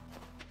yet...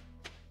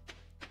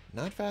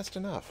 not fast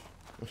enough.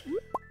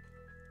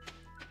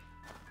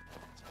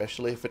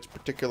 Especially if it's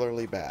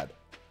particularly bad.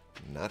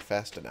 Not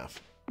fast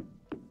enough.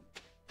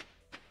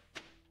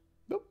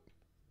 Nope.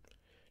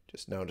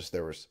 Just noticed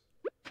there was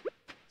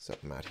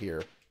something out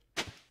here.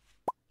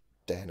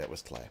 Dan, it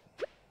was clay.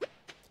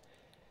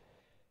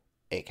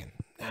 Aiken.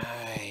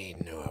 I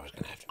knew I was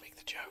going to have to make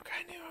the joke.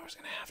 I knew I was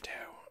going to have to.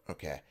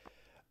 Okay.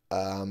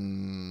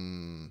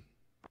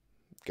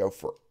 Go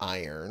for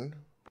iron,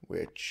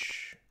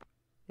 which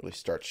really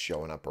starts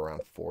showing up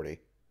around 40.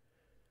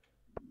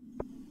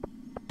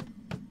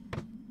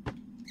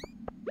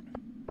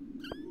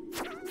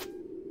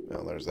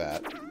 Well, there's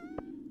that.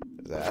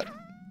 There's that.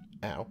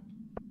 Ow.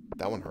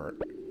 That one hurt.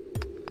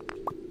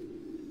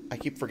 I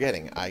keep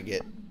forgetting. I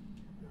get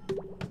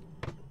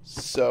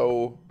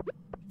so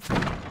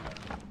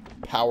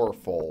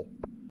powerful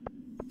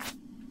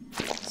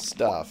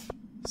stuff.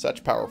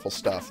 Such powerful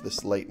stuff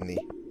this late in the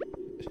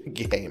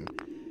game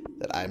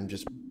that I'm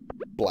just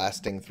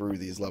blasting through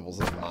these levels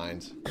of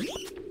mines.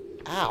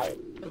 Ow!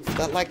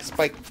 That lag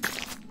spike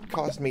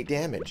caused me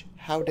damage.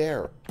 How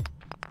dare?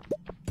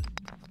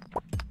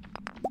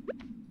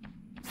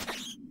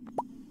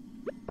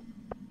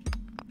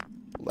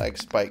 Lag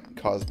spike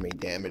caused me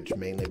damage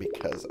mainly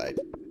because I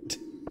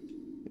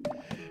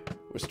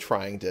was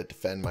trying to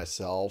defend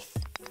myself.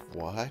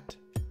 What?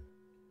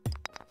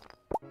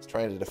 I was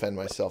trying to defend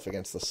myself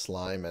against the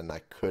slime and I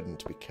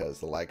couldn't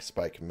because the lag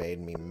spike made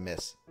me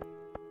miss.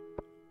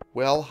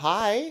 Well,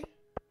 hi!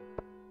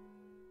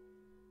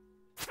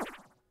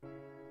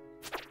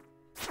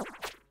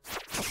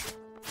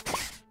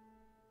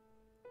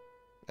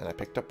 And I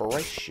picked up a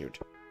rice shoot.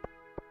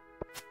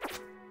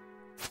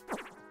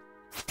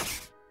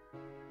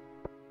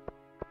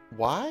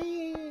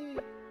 Why?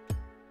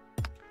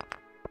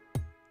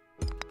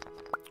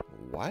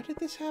 Why did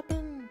this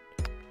happen?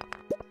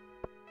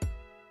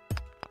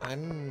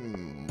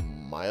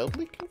 I'm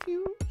mildly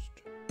confused.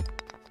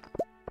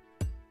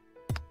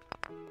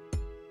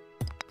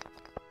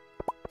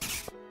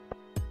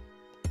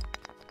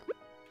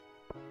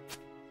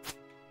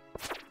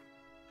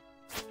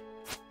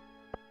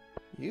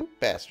 You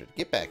bastard,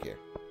 get back here.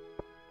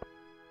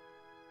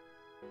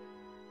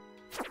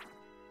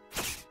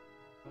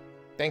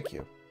 Thank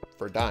you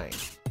for dying.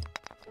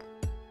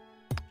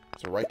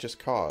 It's a righteous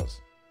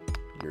cause.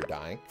 You're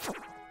dying.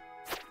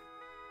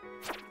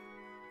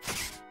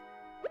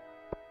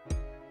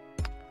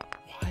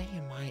 Why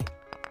am I...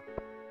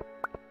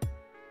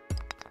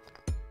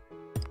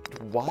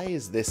 Why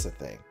is this a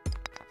thing?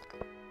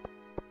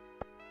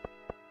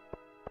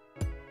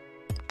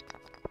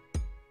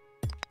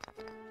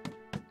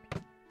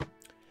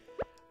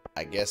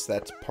 I guess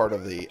that's part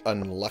of the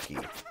unlucky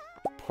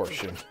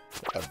portion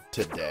of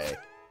today.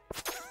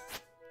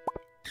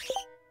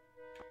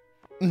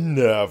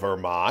 Never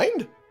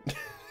mind.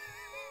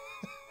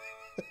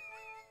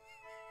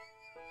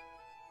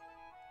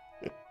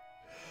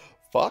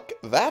 Fuck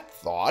that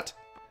thought.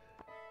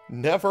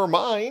 Never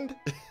mind.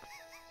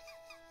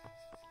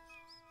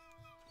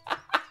 I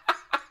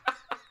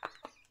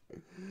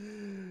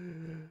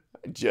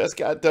just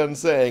got done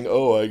saying,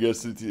 oh, I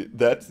guess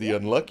that's the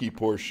unlucky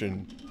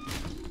portion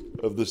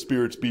of the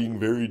spirits being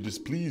very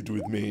displeased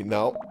with me.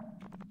 No,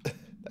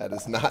 that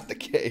is not the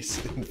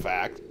case. In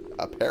fact,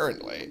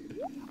 apparently,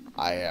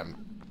 I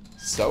am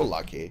so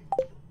lucky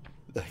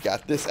that I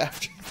got this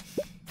after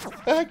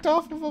fact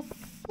off of a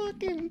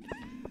fucking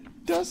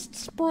dust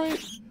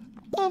sprite.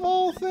 Of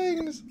all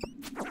things.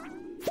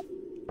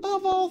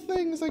 Of all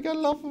things, I got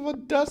it off of a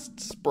dust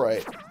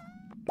sprite.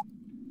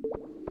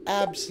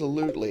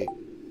 Absolutely,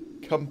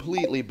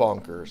 completely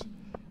bonkers.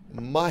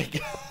 My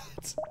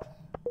God.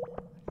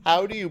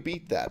 How do you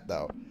beat that,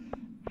 though?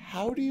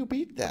 How do you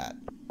beat that?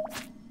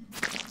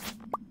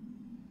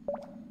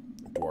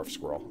 Dwarf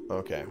scroll.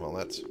 Okay, well,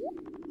 that's...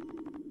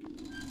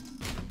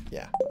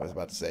 Yeah, I was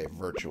about to say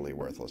virtually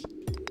worthless.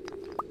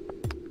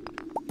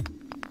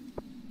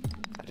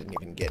 I didn't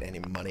even get any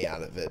money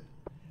out of it.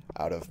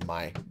 Out of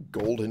my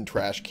golden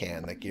trash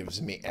can that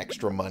gives me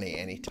extra money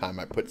anytime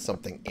I put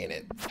something in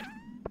it.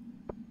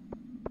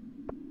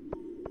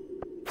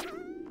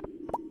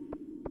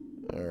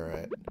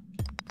 Alright.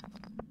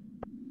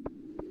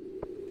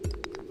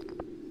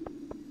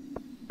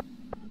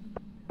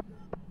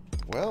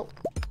 Well,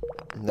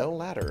 no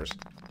ladders.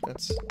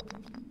 That's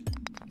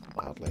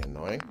mildly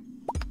annoying.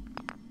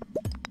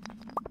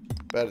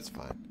 But it's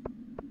fine.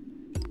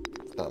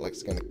 It's not like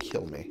it's gonna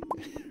kill me.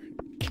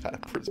 Got a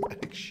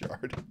prismatic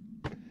shard.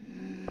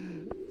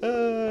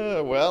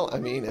 Well, I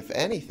mean, if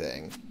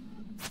anything,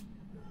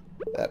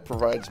 that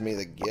provides me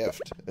the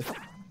gift.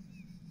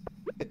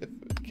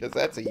 Because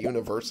that's a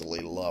universally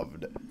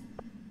loved.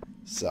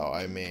 So,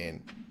 I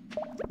mean,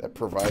 that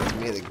provides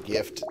me the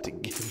gift to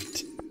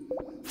give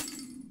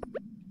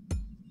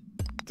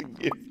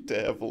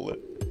to Evelyn.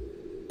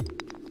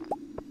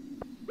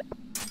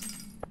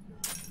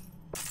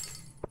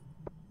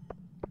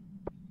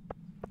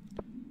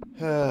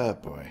 Ah,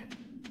 boy.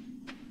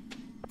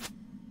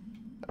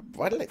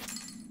 Why did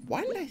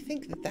I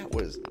think that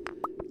was...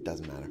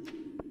 Doesn't matter.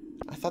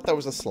 I thought that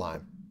was a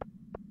slime.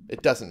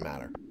 It doesn't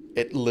matter.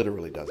 It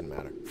literally doesn't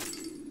matter.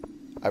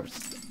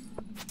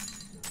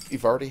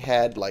 You've already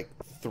had, like,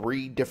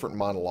 3 different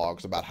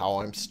monologues about how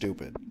I'm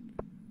stupid.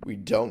 We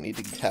don't need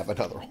to have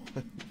another one.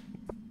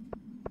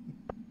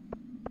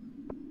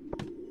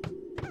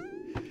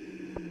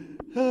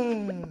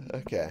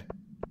 Okay.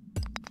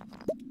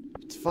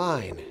 It's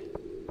fine.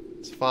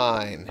 It's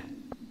fine.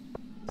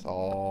 It's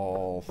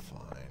all fine.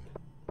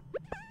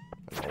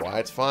 I know why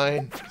it's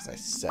fine? Because I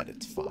said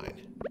it's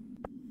fine.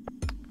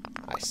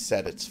 I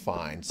said it's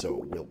fine,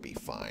 so it will be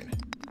fine.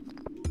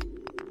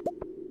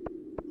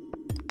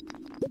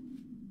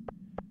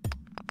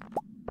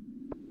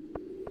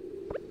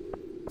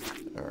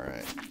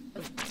 Alright.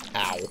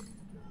 Ow.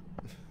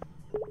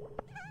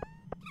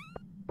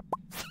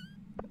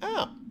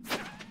 Oh.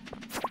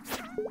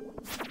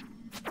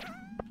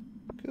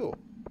 Cool.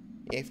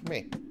 Yay for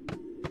me.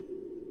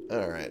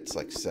 Alright, it's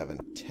like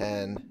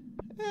 7:10.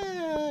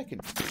 I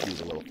could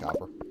use a little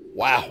copper.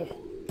 Wow!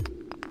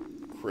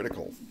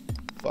 Critical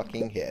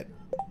fucking hit.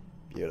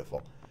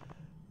 Beautiful.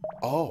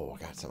 Oh, I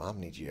got some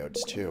Omni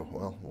Geodes too.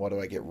 Well, what do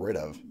I get rid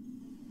of?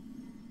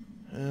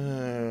 I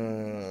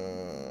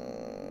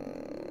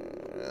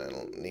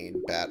don't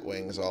need bat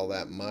wings all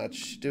that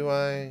much, do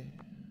I?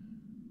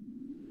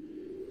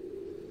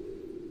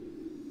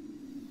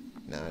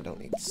 No, I don't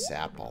need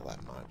sap all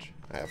that much.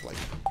 I have like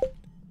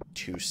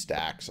 2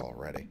 stacks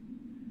already.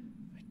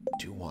 I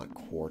do want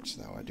quartz,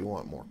 though. I do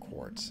want more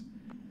quartz.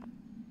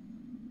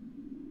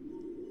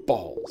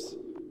 Balls.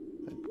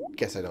 I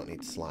guess I don't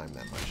need slime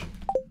that much.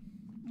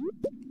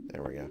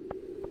 There we go.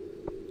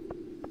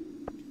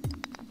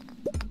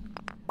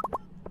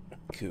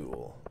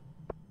 Cool.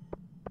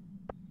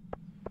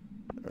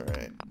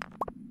 Alright.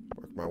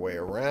 Work my way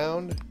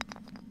around.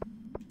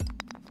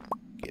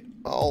 Get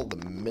all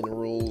the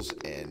minerals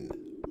and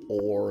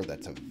ore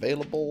that's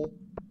available.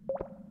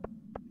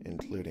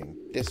 Including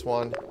this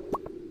one.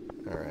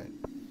 Alright.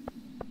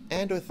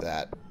 And with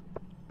that,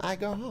 I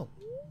go home.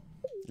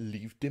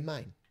 Leave the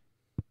mine.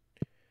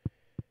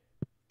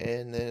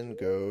 And then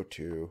go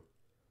to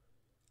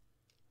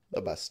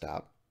the bus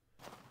stop.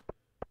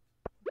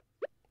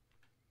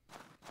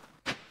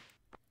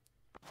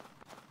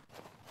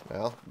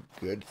 Well,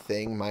 good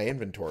thing my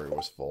inventory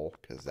was full,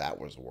 because that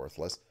was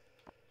worthless.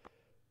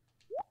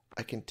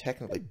 I can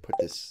technically put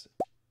this...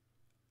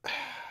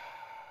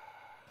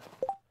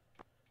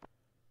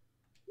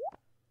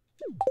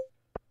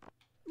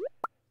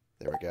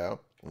 There we go.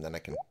 And then I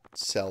can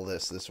sell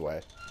this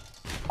way.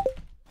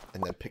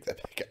 And then pick that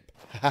back up.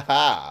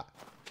 Ha-ha!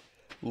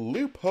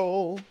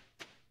 Loophole!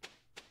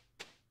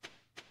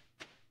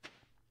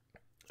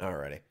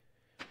 Alrighty.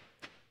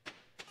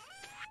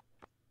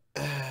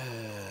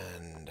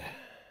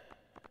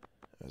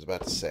 was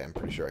about to say, I'm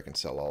pretty sure I can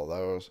sell all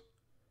those.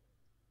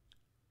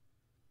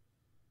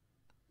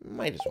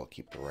 Might as well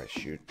keep the rice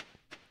shoot.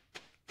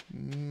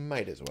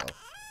 Might as well.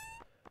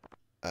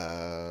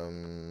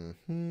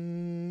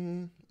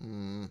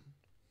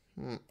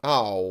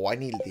 Oh, I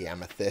needed the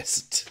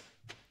amethyst.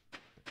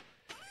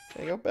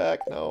 Can I go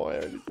back? No, I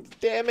already...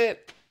 Damn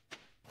it!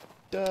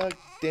 Doug,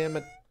 damn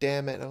it,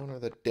 damn it. Oh no,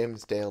 the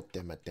Dimsdale,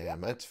 damn it,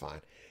 damn it. It's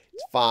fine.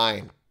 It's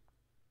fine.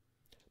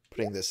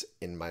 Putting this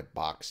in my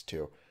box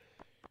too.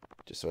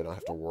 Just so I don't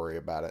have to worry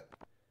about it.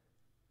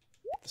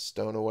 Put the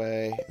stone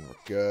away, and we're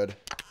good.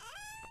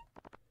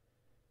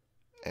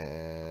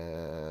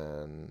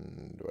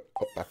 And...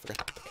 Oh, I forgot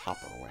to put the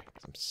copper away,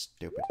 because I'm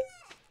stupid.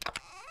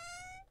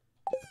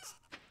 That's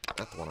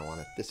not the one I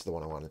wanted. This is the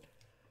one I wanted.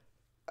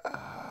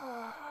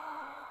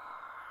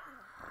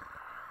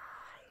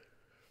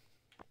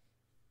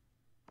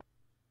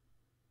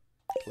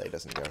 Clay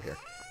doesn't go here.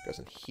 It goes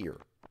in here.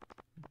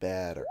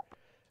 Better.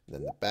 And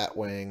then the bat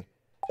wing.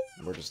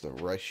 Where does the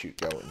rice shoot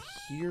go? In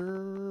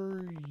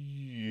here?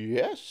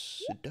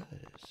 Yes, it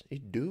does.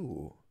 It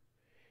do.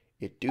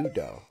 It do.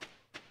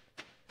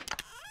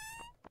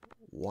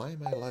 Why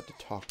am I allowed to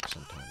talk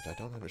sometimes? I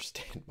don't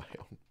understand my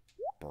own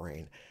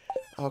brain.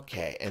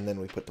 Okay, and then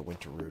we put the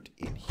winter root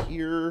in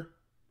here.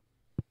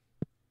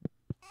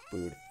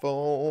 Food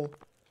full.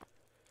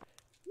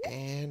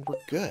 And we're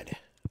good.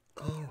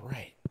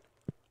 Alright.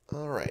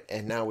 Alright,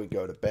 and now we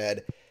go to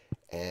bed.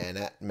 And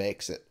that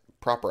makes it a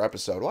proper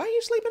episode. Why are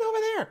you sleeping over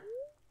there?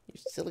 You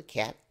silly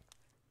cat.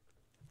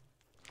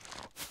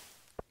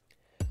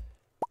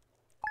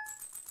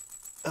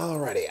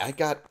 Alrighty, I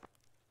got...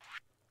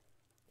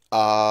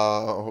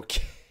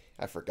 okay.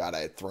 I forgot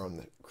I had thrown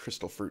the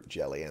crystal fruit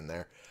jelly in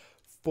there.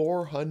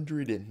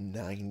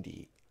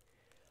 490.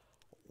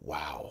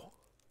 Wow.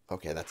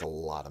 Okay, that's a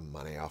lot of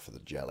money off of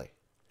the jelly.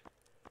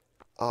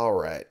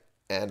 Alright,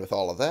 and with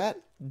all of that,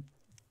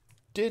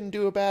 didn't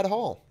do a bad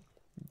haul.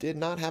 Did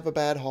not have a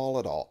bad haul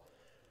at all.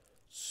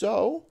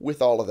 So,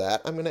 with all of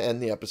that, I'm going to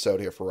end the episode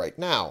here for right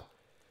now,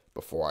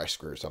 before I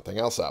screw something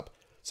else up.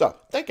 So,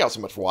 thank you all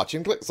so much for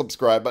watching. Click the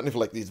subscribe button if you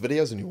like these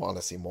videos and you want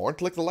to see more. And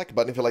click the like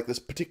button if you like this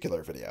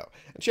particular video.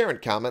 And share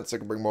and comment so I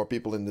can bring more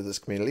people into this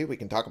community. We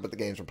can talk about the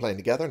games we're playing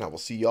together. And I will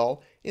see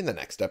y'all in the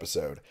next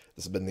episode.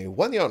 This has been the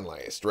one and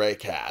only Stray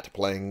Cat,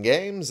 playing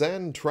games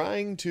and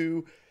trying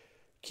to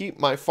keep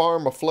my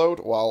farm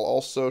afloat while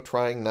also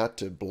trying not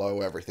to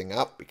blow everything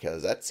up.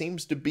 Because that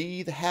seems to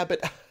be the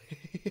habit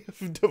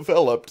I've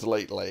developed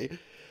lately.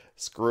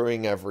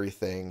 Screwing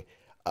everything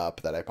up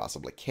that I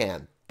possibly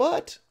can.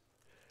 But...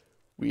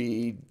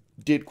 we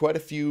did quite a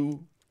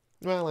few,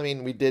 well, I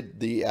mean, we did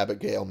the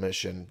Abigail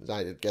mission.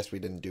 I guess we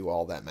didn't do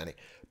all that many.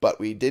 But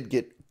we did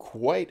get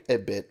quite a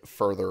bit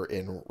further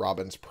in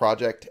Robin's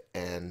project.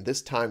 And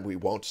this time we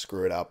won't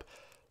screw it up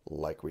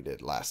like we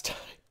did last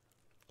time.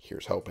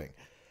 Here's hoping.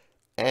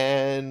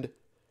 And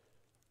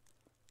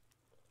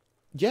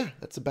yeah,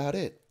 that's about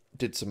it.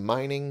 Did some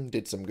mining,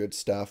 did some good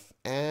stuff.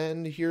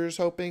 And here's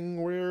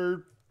hoping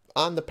we're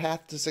on the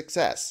path to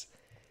success.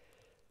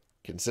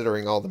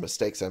 Considering all the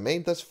mistakes I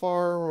made thus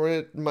far,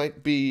 it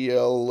might be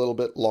a little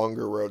bit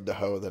longer road to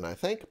hoe than I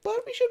think,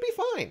 but we should be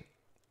fine.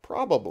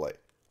 Probably.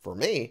 For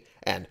me,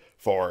 and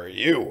for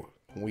you.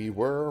 We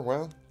were,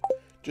 well,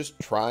 just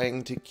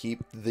trying to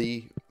keep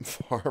the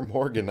farm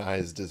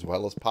organized as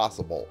well as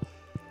possible.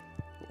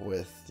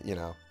 With, you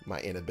know, my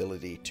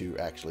inability to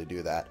actually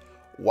do that.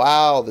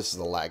 Wow, this is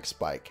a lag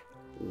spike.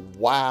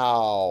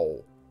 Wow.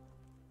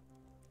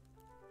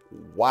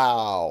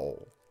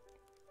 Wow.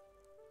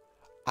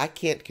 I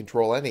can't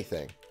control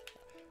anything.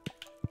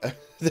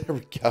 There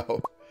we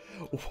go.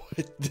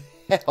 What the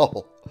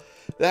hell?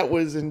 That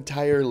was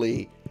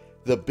entirely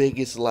the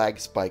biggest lag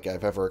spike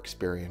I've ever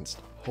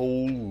experienced.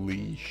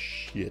 Holy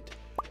shit.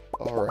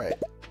 Alright.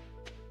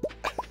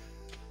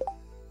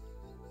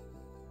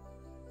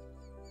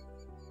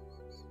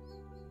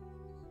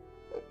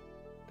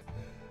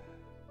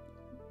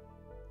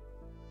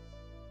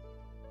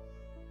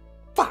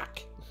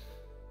 Fuck.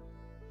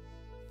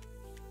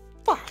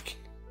 Fuck.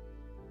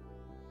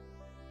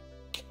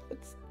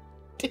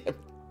 Damn.